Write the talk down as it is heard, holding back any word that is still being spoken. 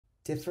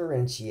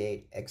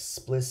differentiate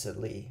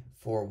explicitly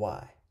for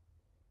y.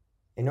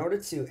 In order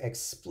to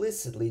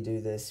explicitly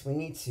do this, we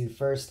need to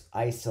first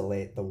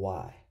isolate the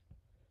y.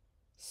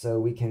 So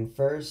we can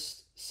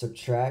first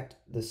subtract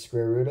the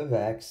square root of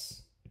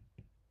x,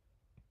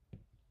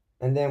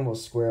 and then we'll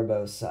square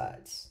both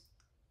sides,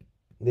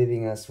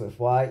 leaving us with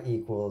y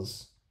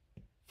equals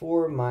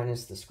 4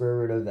 minus the square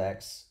root of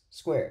x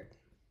squared.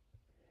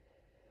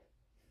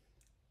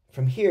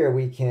 From here,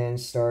 we can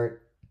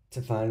start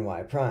to find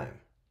y prime.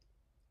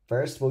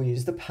 First, we'll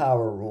use the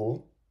power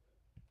rule.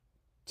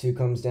 2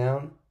 comes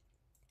down,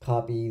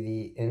 copy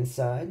the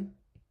inside,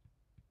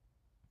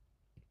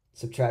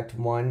 subtract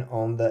 1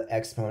 on the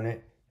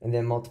exponent, and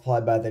then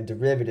multiply by the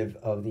derivative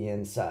of the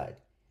inside.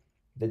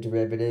 The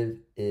derivative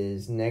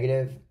is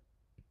negative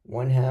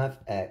 1/2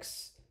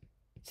 x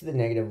to the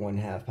negative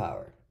 1/2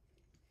 power.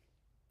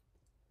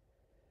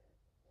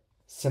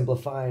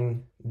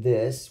 Simplifying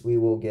this, we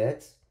will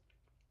get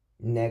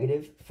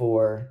negative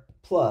 4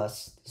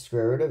 plus the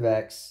square root of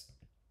x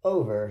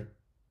over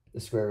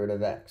the square root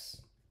of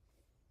x.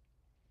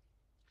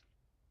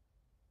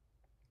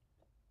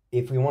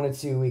 If we wanted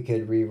to, we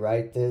could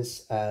rewrite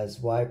this as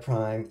y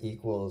prime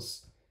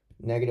equals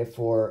negative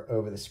 4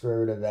 over the square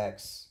root of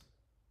x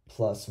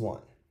plus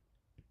 1.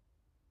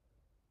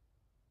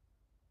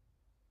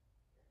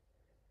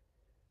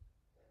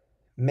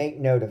 Make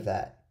note of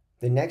that.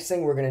 The next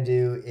thing we're going to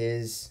do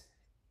is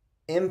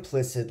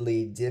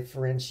implicitly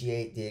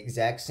differentiate the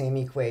exact same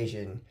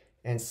equation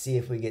and see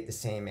if we get the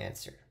same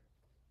answer.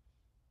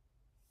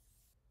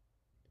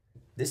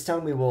 This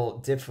time we will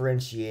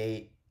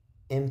differentiate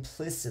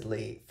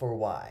implicitly for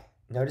y.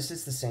 Notice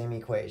it's the same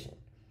equation.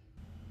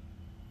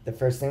 The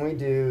first thing we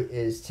do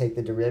is take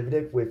the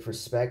derivative with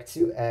respect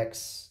to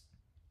x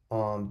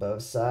on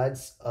both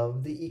sides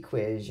of the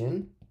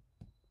equation.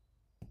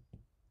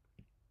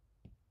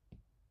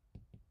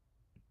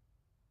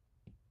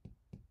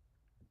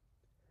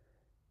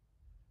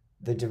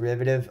 The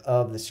derivative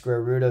of the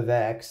square root of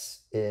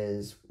x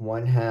is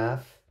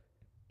 1/2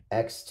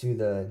 x to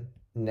the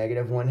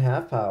negative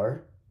 1/2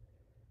 power.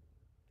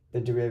 The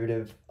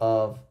derivative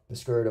of the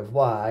square root of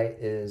y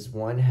is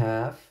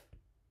 1/2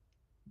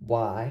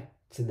 y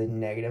to the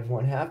negative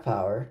 1/2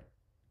 power.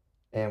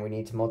 And we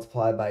need to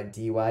multiply by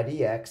dy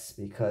dx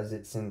because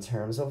it's in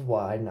terms of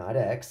y, not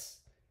x.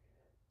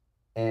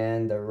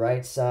 And the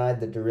right side,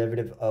 the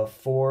derivative of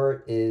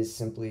 4 is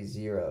simply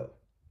 0.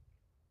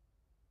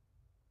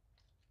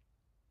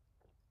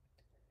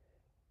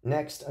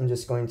 Next, I'm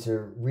just going to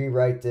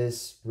rewrite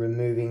this,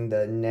 removing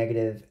the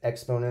negative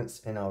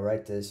exponents, and I'll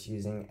write this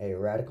using a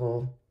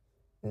radical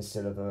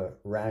instead of a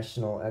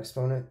rational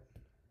exponent.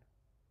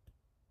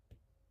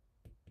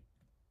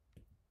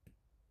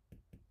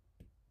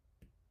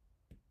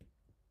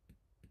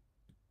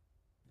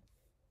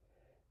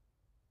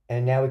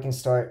 And now we can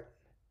start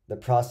the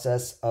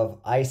process of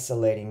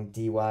isolating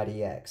dy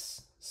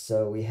dx.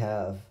 So we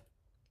have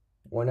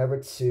 1 over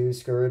 2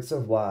 square roots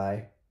of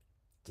y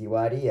dy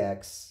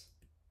dx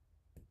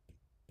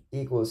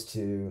equals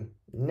to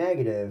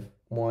negative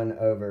 1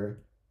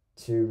 over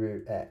 2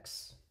 root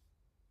x.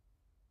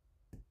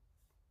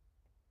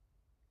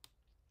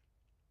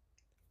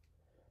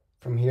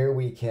 From here,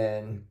 we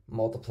can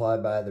multiply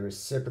by the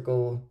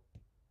reciprocal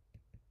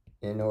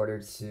in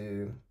order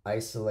to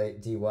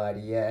isolate dy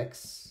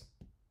dx.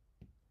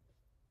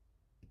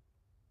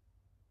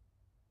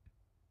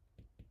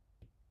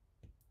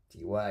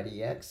 Dy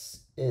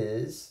dx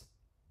is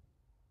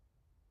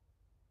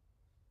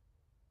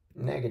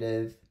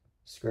negative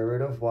square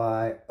root of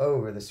y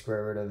over the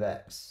square root of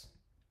x.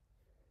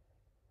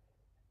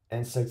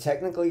 And so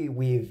technically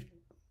we've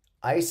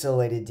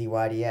isolated dy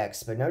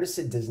dx, but notice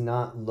it does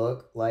not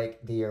look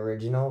like the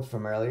original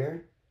from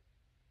earlier.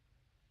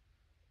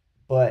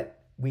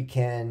 But we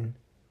can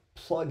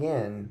plug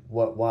in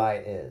what y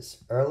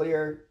is.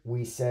 Earlier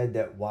we said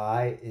that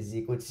y is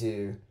equal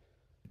to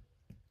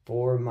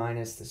 4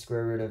 minus the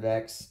square root of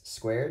x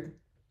squared.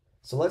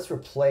 So let's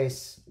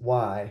replace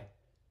y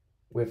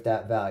with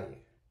that value.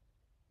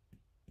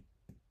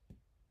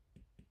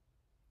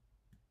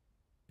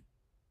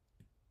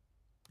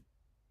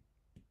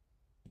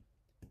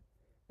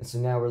 And so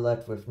now we're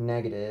left with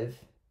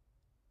negative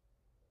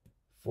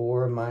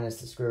 4 minus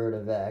the square root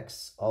of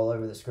x all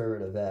over the square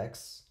root of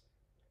x,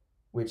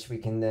 which we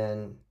can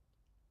then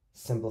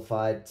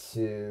simplify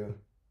to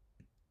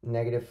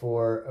negative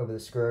 4 over the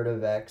square root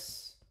of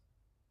x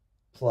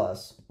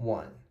plus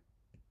 1.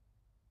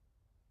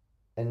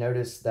 And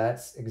notice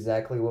that's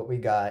exactly what we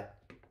got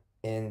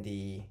in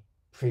the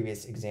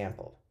previous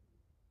example.